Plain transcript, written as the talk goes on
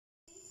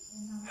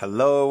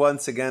Hello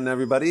once again,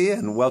 everybody,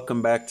 and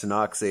welcome back to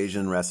Nox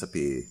Asian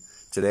Recipe.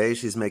 Today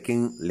she's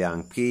making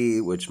Liang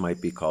Pi, which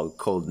might be called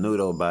cold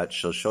noodle, but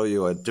she'll show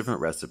you a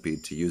different recipe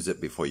to use it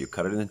before you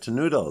cut it into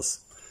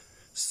noodles.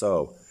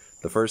 So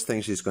the first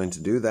thing she's going to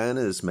do then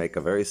is make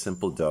a very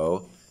simple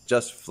dough,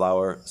 just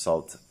flour,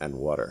 salt, and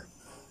water.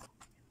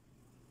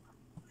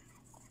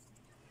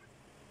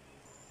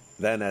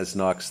 Then as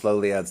Nox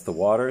slowly adds the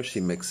water,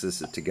 she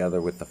mixes it together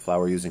with the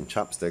flour using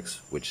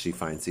chopsticks, which she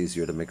finds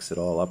easier to mix it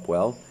all up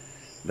well.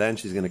 Then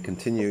she's going to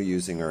continue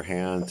using her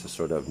hand to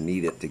sort of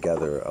knead it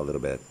together a little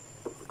bit.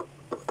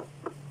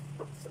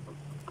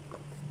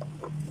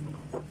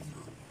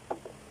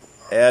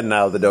 And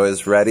now the dough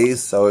is ready,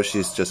 so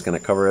she's just going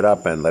to cover it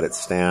up and let it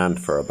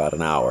stand for about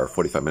an hour,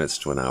 45 minutes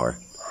to an hour.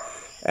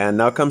 And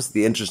now comes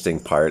the interesting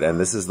part, and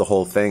this is the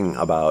whole thing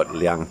about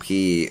Liang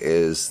Pi,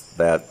 is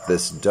that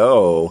this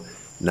dough,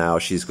 now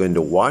she's going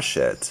to wash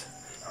it.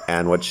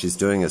 And what she's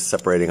doing is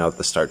separating out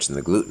the starch and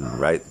the gluten,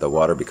 right? The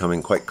water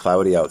becoming quite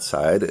cloudy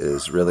outside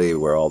is really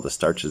where all the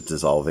starch is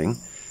dissolving.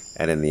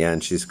 And in the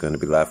end, she's going to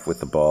be left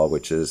with the ball,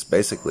 which is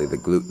basically the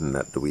gluten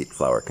that the wheat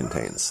flour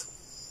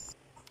contains.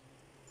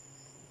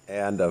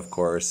 And of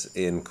course,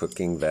 in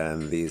cooking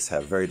then, these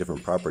have very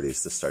different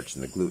properties, the starch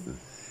and the gluten.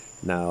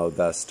 Now,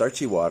 the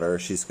starchy water,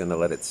 she's going to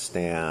let it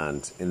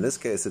stand. In this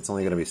case, it's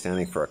only going to be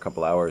standing for a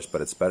couple hours,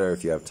 but it's better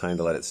if you have time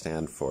to let it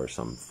stand for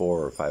some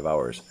 4 or 5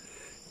 hours.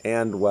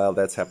 And while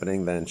that's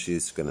happening, then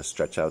she's going to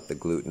stretch out the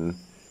gluten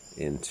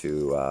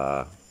into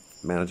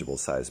manageable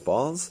sized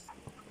balls.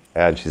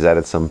 And she's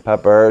added some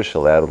pepper.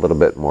 She'll add a little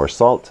bit more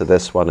salt to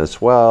this one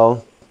as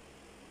well.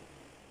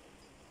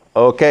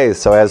 Okay,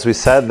 so as we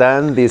said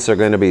then, these are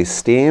going to be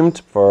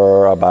steamed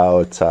for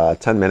about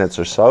 10 minutes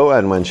or so.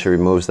 And when she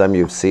removes them,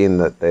 you've seen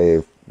that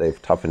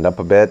they've toughened up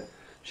a bit.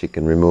 She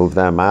can remove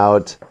them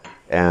out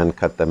and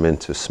cut them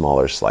into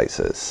smaller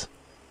slices.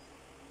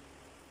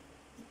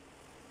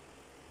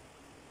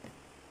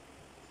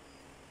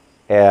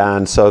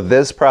 And so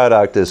this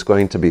product is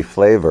going to be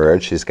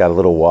flavored. She's got a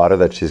little water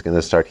that she's going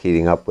to start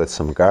heating up with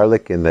some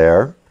garlic in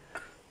there.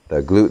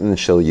 The gluten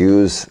she'll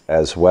use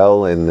as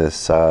well in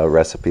this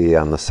recipe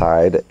on the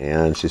side.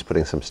 And she's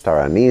putting some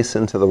star anise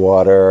into the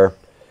water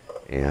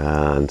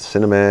and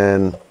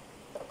cinnamon.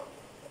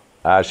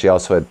 She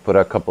also had put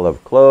a couple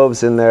of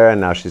cloves in there,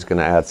 and now she's going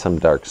to add some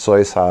dark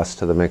soy sauce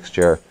to the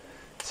mixture.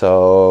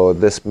 So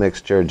this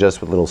mixture, just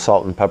with a little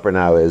salt and pepper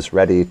now, is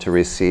ready to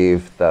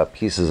receive the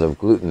pieces of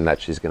gluten that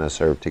she's going to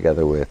serve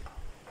together with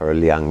her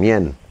Liang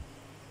Mian.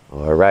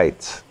 All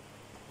right.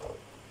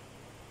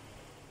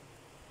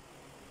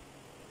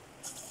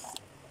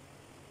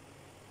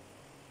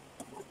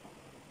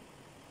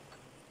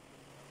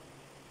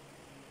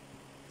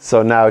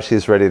 So now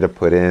she's ready to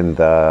put in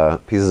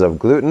the pieces of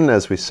gluten,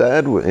 as we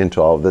said,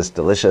 into all of this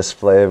delicious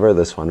flavor.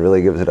 This one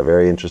really gives it a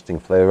very interesting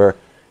flavor.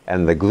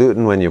 And the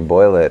gluten, when you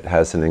boil it,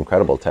 has an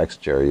incredible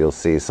texture. You'll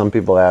see some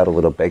people add a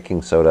little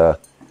baking soda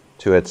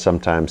to it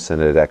sometimes, and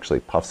it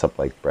actually puffs up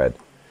like bread.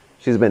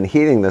 She's been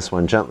heating this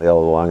one gently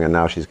all along, and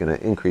now she's going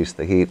to increase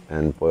the heat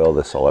and boil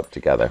this all up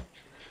together.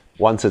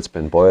 Once it's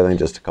been boiling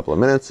just a couple of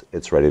minutes,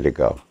 it's ready to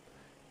go.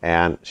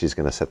 And she's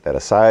going to set that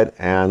aside,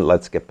 and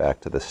let's get back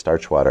to the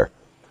starch water.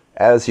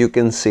 As you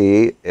can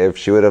see, if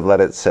she would have let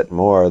it sit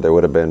more, there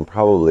would have been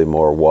probably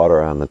more water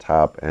on the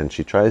top, and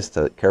she tries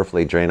to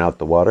carefully drain out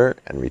the water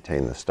and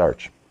retain the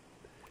starch.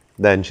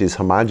 Then she's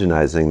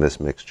homogenizing this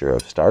mixture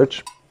of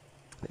starch,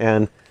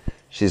 and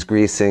she's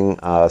greasing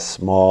a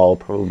small,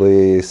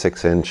 probably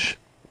 6-inch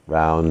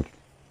round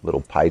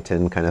little pie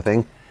tin kind of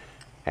thing.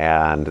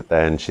 And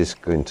then she's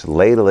going to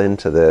ladle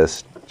into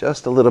this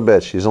just a little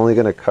bit. She's only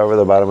going to cover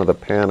the bottom of the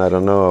pan, I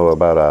don't know,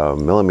 about a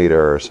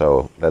millimeter or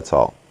so, that's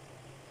all.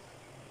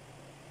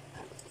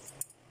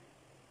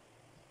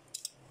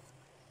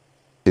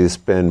 She's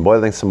been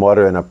boiling some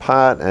water in a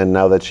pot, and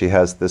now that she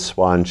has this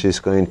one, she's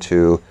going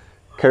to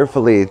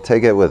carefully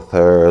take it with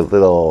her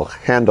little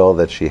handle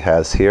that she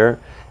has here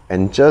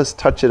and just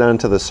touch it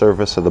onto the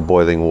surface of the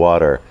boiling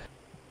water.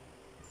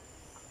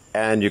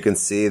 And you can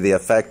see the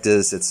effect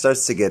is it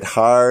starts to get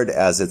hard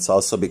as it's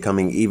also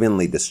becoming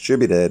evenly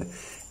distributed.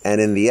 And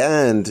in the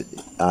end,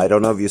 I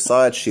don't know if you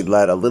saw it, she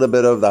let a little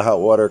bit of the hot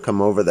water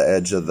come over the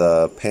edge of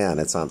the pan.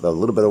 It's on a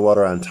little bit of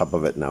water on top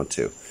of it now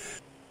too.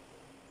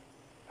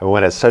 And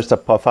when it starts to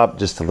puff up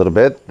just a little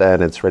bit,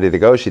 then it's ready to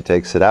go. She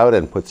takes it out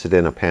and puts it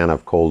in a pan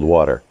of cold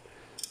water.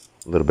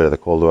 A little bit of the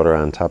cold water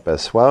on top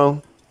as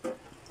well.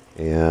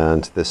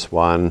 And this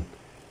one,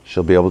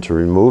 she'll be able to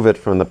remove it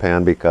from the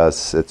pan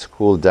because it's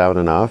cooled down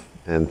enough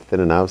and thin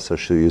enough, so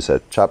she'll use a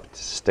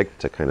chopstick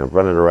to kind of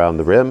run it around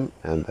the rim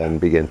and then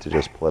begin to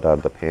just pull it out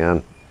of the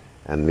pan.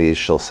 And these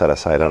she'll set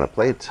aside on a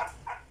plate.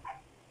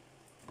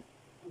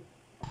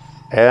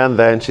 And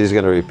then she's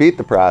going to repeat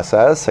the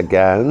process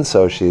again.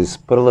 So she's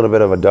put a little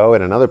bit of a dough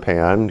in another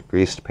pan,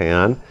 greased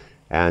pan,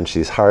 and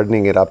she's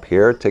hardening it up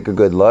here. Take a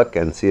good look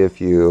and see if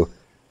you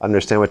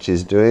understand what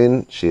she's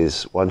doing.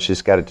 Once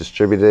she's got it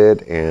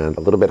distributed and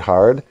a little bit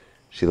hard,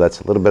 she lets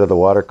a little bit of the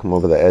water come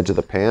over the edge of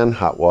the pan,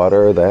 hot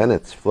water, then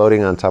it's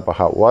floating on top of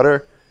hot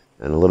water,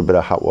 and a little bit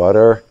of hot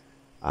water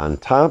on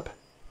top.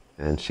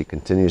 And she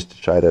continues to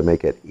try to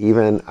make it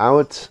even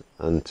out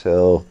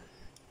until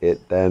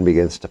it then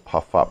begins to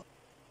puff up.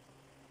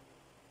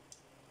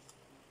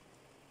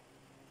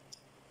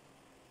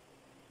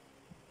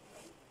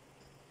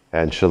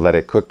 And she'll let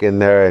it cook in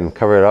there and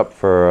cover it up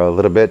for a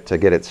little bit to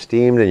get it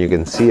steamed, and you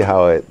can see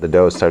how the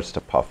dough starts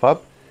to puff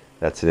up.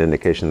 That's an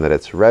indication that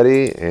it's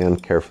ready,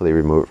 and carefully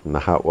remove it from the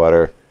hot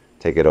water,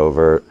 take it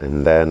over,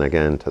 and then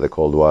again to the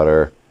cold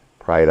water,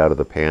 pry it out of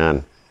the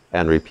pan,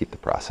 and repeat the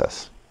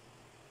process.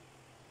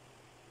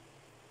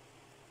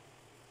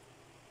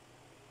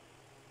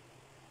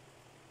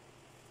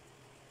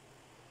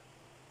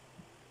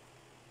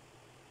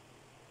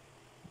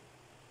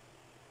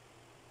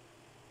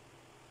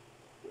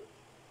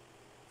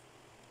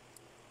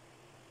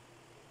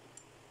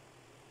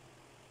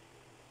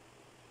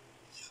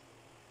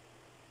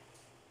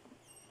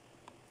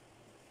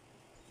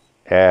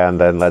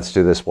 And then let's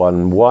do this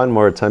one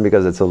more time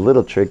because it's a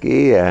little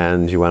tricky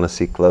and you want to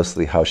see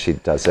closely how she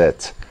does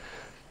it.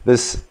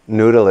 This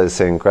noodle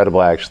is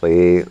incredible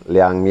actually.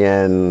 Liang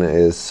Mian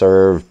is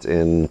served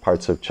in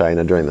parts of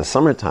China during the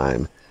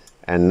summertime,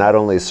 and not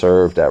only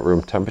served at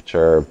room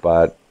temperature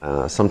but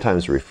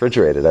sometimes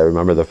refrigerated. I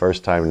remember the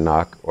first time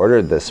Nok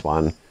ordered this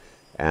one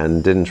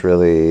and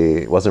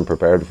wasn't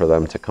prepared for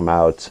them to come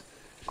out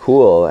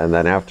cool, and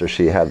then after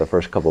she had the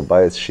first couple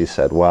bites she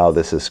said, wow,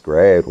 this is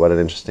great, what an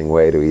interesting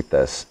way to eat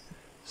this.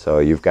 So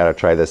you've got to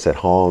try this at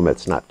home.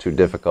 It's not too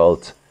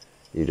difficult.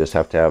 You just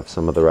have to have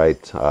some of the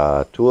right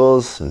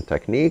tools and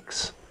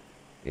techniques,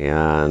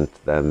 and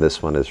then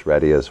this one is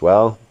ready as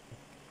well.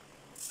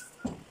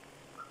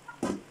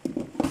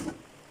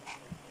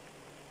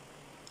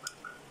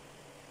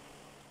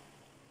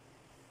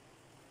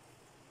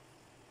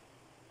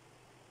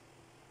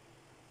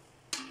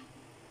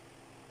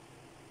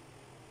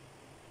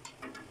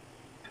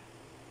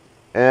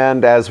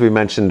 And as we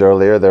mentioned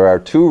earlier, there are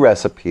two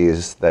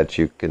recipes that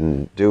you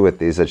can do with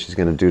these that she's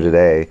going to do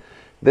today.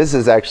 This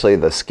is actually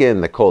the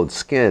skin, the cold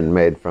skin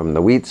made from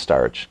the wheat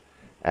starch.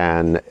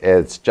 And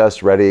it's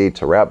just ready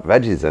to wrap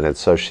veggies in it.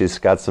 So she's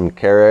got some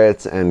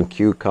carrots and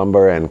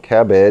cucumber and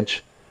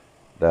cabbage.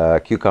 The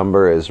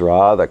cucumber is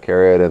raw, the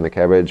carrot and the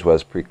cabbage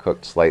was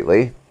pre-cooked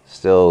slightly,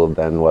 still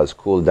then was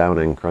cooled down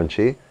and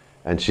crunchy.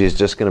 And she's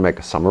just going to make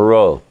a summer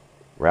roll,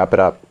 wrap it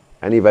up.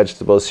 Any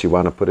vegetables you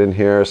want to put in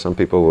here. Some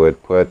people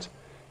would put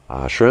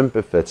shrimp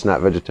if it's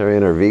not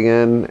vegetarian or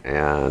vegan,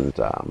 and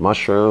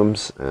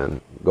mushrooms, and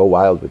go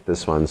wild with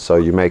this one. So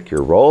you make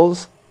your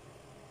rolls.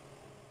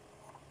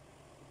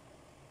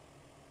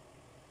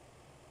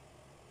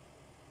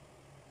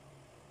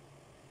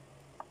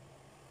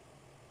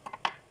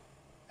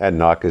 And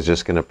Nok is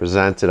just going to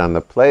present it on the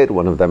plate.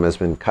 One of them has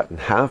been cut in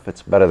half.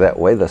 It's better that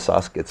way. The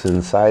sauce gets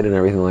inside and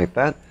everything like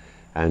that.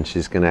 And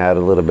she's going to add a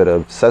little bit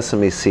of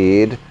sesame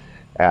seed.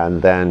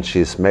 And then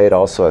she's made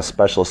also a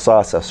special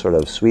sauce, a sort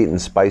of sweet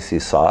and spicy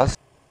sauce.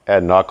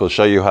 And Nok will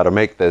show you how to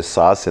make this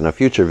sauce in a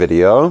future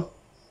video.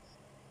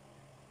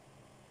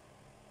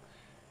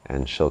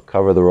 And she'll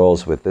cover the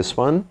rolls with this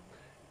one.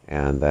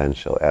 And then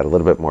she'll add a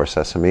little bit more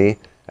sesame.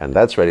 And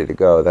that's ready to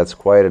go. That's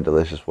quite a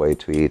delicious way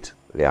to eat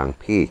Liang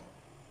Pi.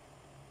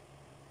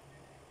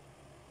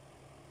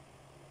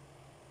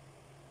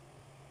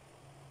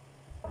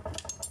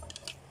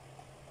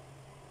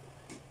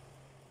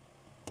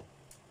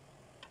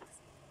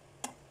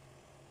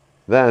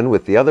 Then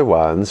with the other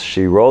ones,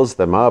 she rolls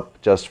them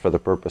up just for the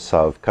purpose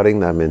of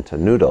cutting them into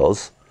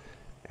noodles.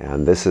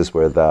 And this is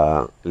where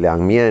the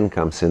Liang Mian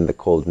comes in, the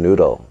cold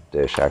noodle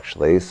dish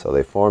actually. So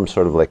they form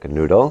sort of like a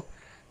noodle.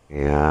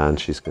 And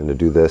she's going to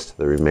do this to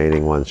the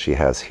remaining ones she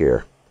has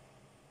here.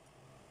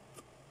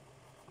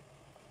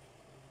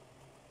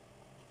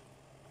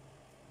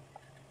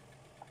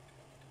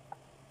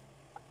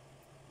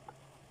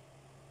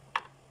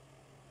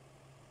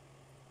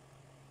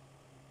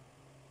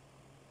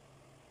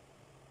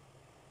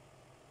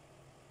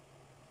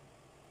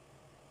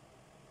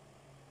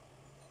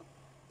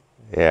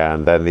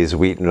 And then these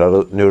wheat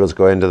noodles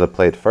go into the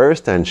plate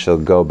first, and she'll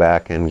go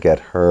back and get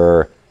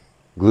her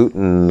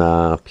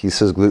gluten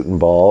pieces, gluten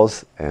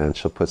balls, and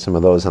she'll put some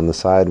of those on the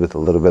side with a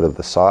little bit of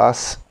the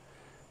sauce.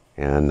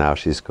 And now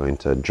she's going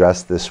to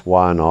dress this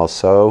one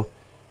also.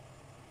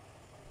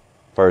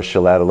 First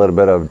she'll add a little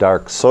bit of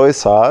dark soy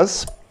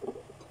sauce,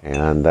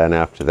 and then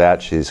after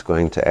that she's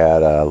going to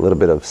add a little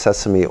bit of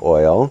sesame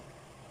oil.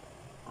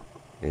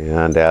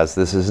 And as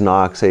this is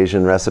Nok's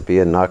Asian recipe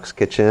in Nok's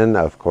kitchen,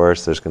 of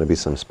course there's going to be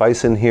some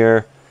spice in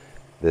here.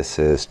 This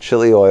is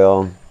chili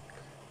oil,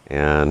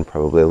 and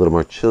probably a little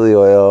more chili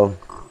oil,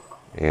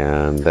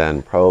 and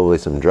then probably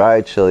some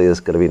dried chili is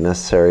going to be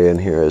necessary in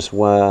here as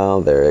well.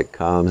 There it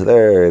comes.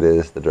 There it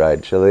is, the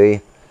dried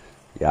chili.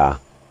 Yeah,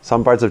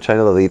 some parts of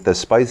China they'll eat this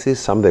spicy,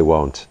 some they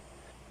won't.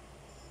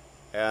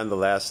 And the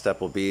last step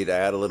will be to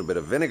add a little bit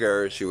of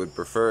vinegar. She would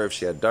prefer if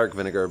she had dark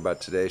vinegar, but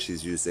today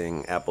she's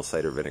using apple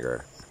cider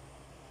vinegar.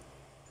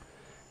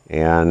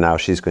 And now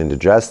she's going to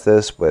dress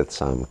this with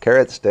some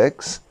carrot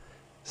sticks,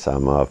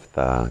 some of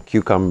the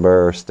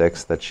cucumber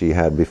sticks that she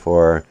had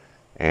before,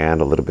 and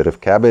a little bit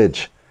of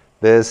cabbage.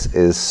 This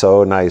is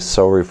so nice,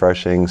 so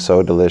refreshing,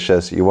 so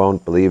delicious. You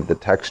won't believe the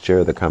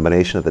texture, the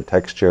combination of the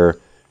texture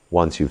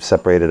once you've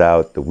separated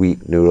out the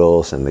wheat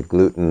noodles and the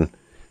gluten.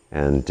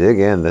 And dig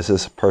in, this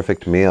is a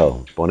perfect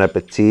meal. Bon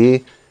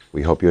appetit.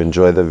 We hope you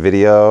enjoy the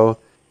video.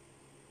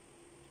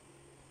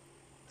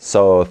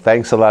 So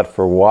thanks a lot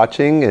for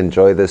watching.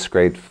 Enjoy this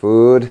great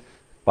food.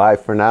 Bye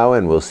for now,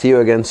 and we'll see you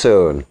again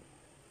soon.